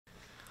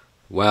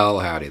Well,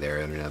 howdy there,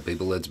 Internet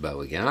people. It's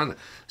Bo again.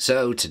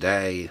 So,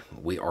 today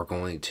we are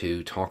going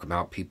to talk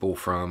about people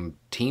from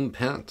Team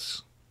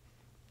Pence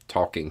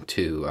talking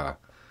to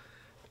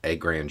a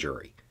grand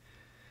jury.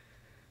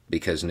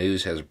 Because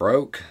news has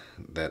broke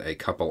that a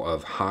couple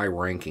of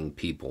high-ranking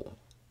people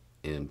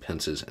in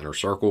Pence's inner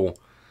circle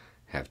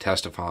have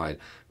testified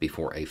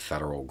before a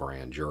federal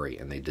grand jury,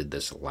 and they did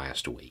this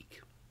last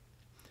week.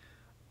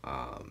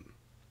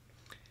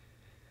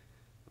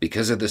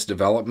 Because of this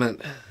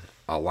development,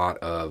 a lot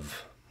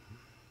of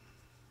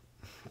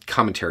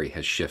commentary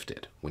has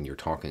shifted when you're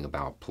talking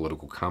about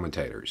political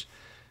commentators.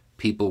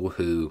 People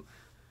who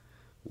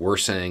were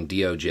saying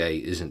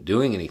DOJ isn't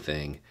doing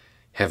anything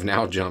have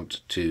now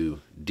jumped to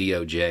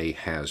DOJ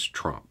has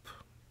Trump.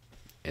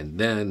 And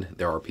then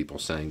there are people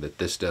saying that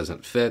this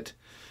doesn't fit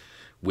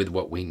with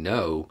what we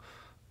know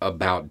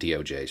about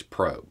DOJ's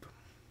probe.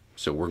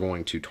 So we're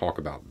going to talk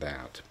about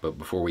that. But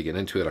before we get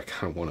into it, I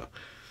kind of want to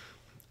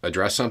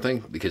address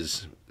something,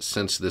 because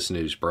since this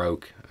news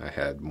broke, I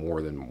had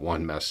more than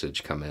one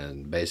message come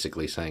in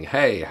basically saying,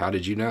 hey, how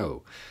did you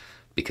know?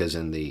 Because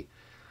in the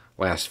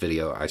last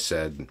video I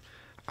said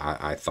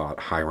I thought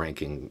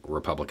high-ranking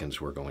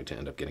Republicans were going to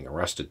end up getting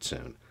arrested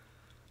soon.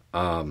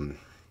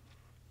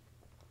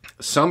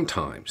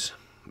 Sometimes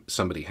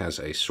somebody has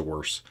a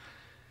source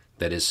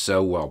that is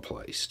so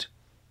well-placed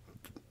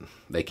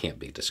they can't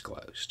be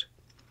disclosed.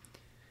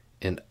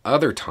 And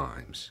other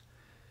times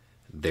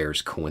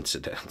there's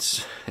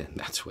coincidence, and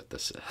that's what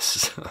this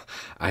is.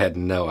 I had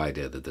no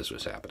idea that this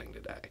was happening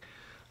today.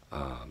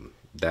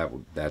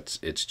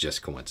 It's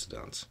just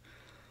coincidence.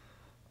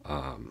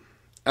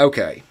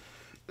 Okay,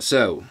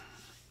 so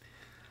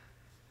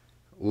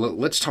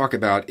let's talk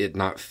about it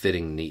not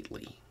fitting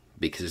neatly,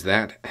 because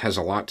that has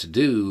a lot to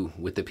do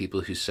with the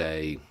people who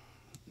say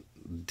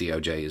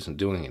DOJ isn't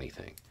doing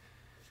anything.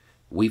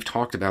 We've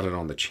talked about it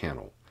on the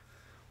channel.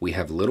 We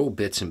have little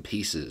bits and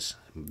pieces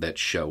that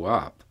show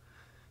up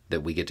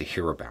that we get to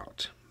hear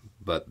about,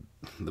 but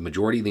the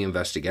majority of the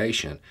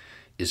investigation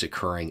is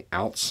occurring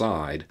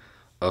outside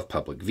of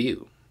public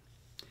view.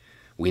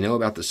 We know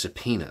about the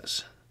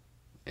subpoenas,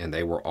 and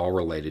they were all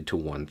related to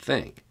one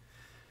thing.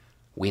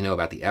 We know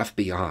about the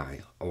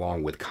FBI,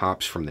 along with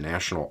cops from the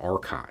National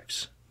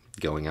Archives,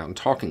 going out and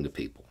talking to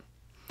people.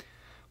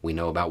 We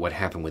know about what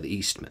happened with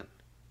Eastman.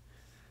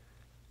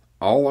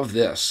 All of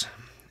this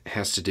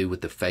has to do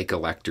with the fake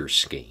electors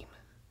scheme.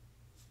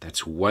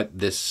 That's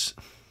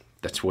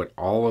what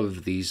all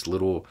of these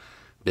little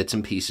bits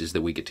and pieces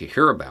that we get to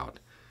hear about,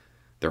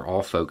 they're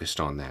all focused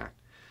on that.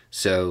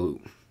 So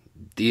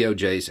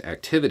DOJ's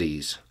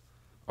activities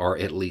are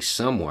at least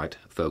somewhat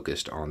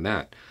focused on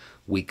that.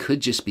 We could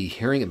just be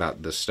hearing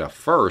about this stuff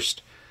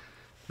first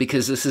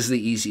because this is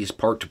the easiest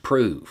part to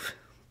prove,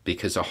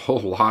 because a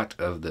whole lot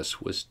of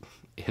this was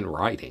in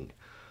writing.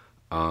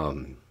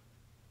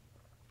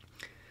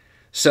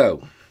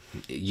 So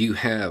you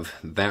have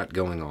that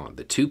going on.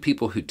 The two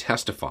people who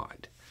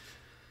testified,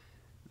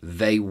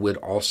 they would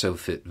also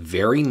fit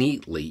very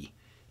neatly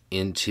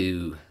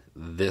into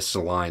this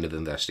line of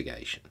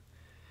investigation.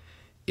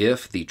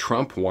 If the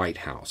Trump White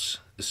House,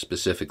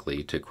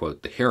 specifically to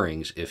quote the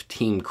hearings, if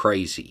Team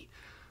Crazy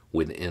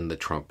within the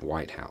Trump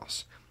White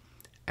House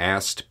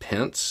asked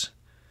Pence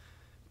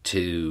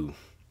to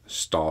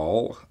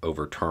stall,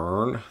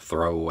 overturn,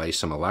 throw away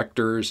some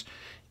electors,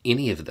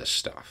 any of this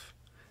stuff,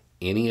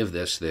 any of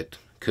this that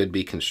could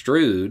be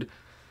construed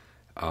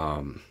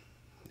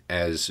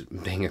as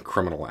being a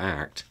criminal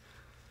act,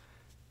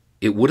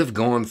 it would have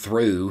gone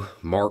through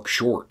Mark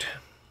Short,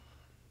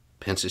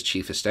 Pence's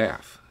chief of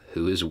staff,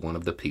 who is one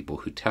of the people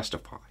who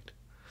testified.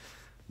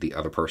 The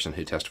other person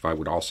who testified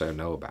would also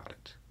know about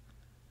it.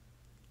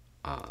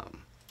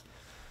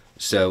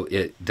 So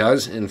it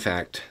does, in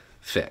fact,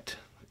 fit.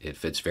 It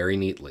fits very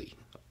neatly.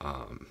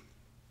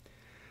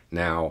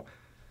 Now,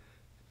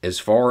 as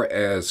far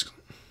as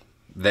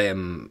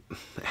them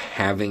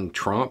having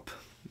Trump,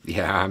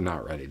 yeah, I'm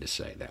not ready to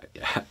say that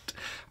yet.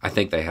 I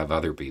think they have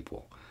other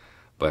people,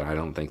 but I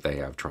don't think they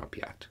have Trump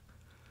yet.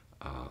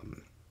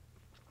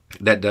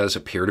 That does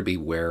appear to be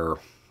where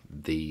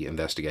the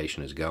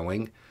investigation is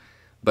going,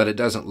 but it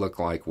doesn't look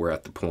like we're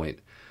at the point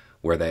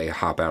where they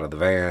hop out of the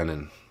van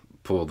and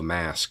pull the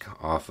mask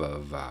off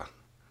of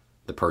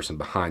the person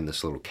behind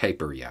this little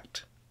caper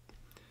yet.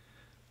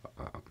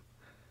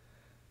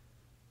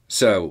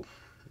 So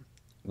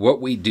what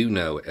we do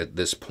know at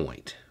this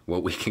point,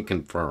 what we can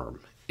confirm,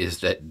 is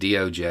that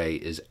DOJ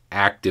is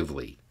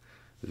actively,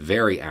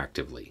 very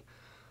actively,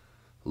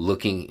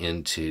 looking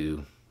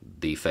into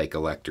the fake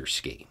elector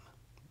scheme.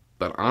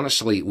 But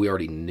honestly, we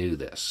already knew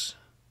this.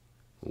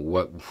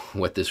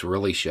 What this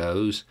really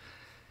shows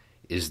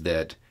is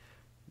that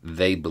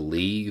they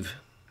believe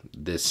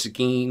the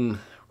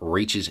scheme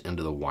reaches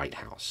into the White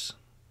House.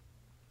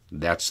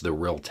 That's the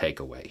real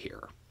takeaway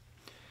here.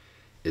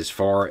 As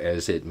far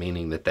as it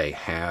meaning that they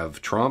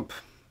have Trump,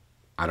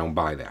 I don't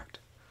buy that.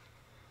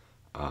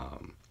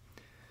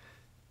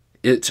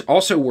 It's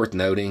also worth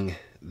noting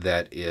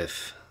that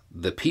if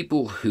the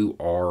people who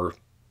are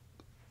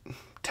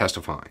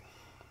testifying,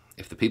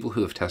 if the people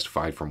who have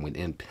testified from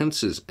within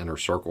Pence's inner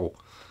circle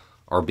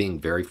are being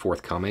very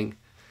forthcoming,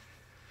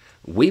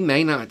 we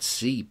may not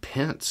see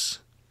Pence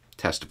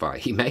testify.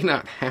 He may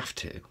not have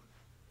to,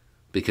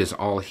 because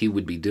all he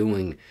would be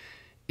doing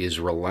is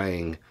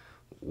relaying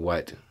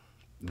what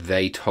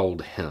they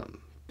told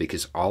him,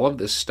 because all of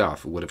this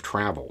stuff would have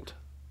traveled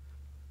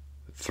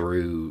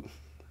through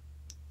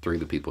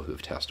the people who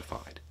have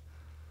testified.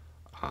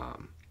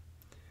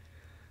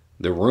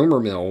 The rumor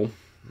mill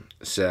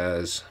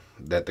says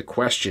that the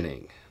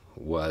questioning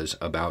was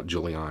about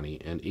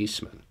Giuliani and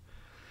Eastman,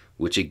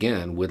 which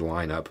again would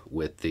line up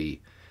with the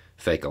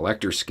fake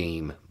elector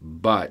scheme,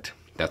 but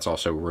that's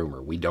also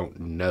rumor. We don't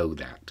know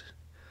that.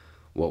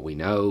 What we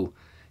know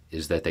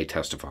is that they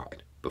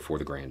testified before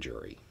the grand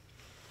jury.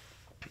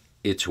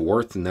 It's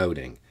worth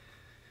noting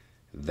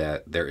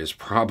that there is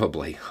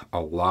probably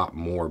a lot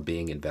more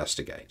being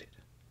investigated.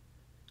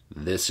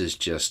 This is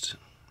just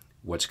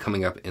what's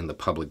coming up in the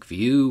public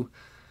view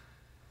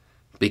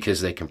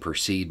because they can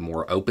proceed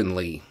more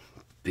openly,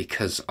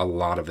 because a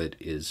lot of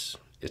it's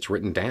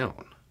written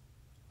down.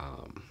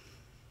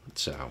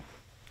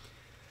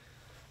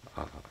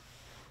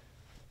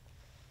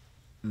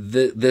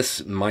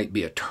 This might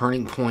be a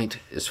turning point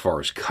as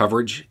far as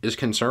coverage is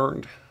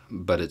concerned,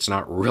 but it's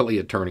not really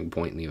a turning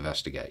point in the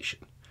investigation.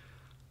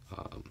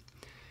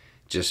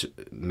 Just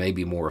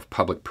maybe more of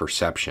public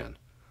perception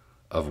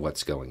of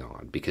what's going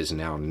on, because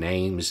now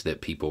names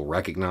that people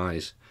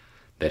recognize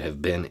that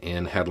have been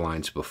in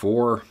headlines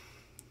before,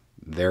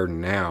 they're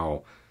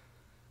now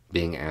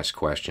being asked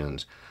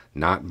questions,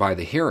 not by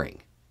the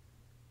hearing,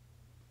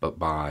 but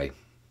by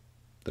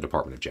the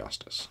Department of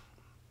Justice.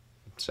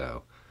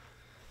 So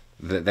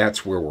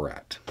that's where we're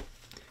at.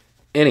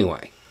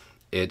 Anyway,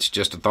 it's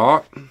just a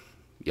thought.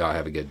 Y'all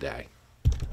have a good day.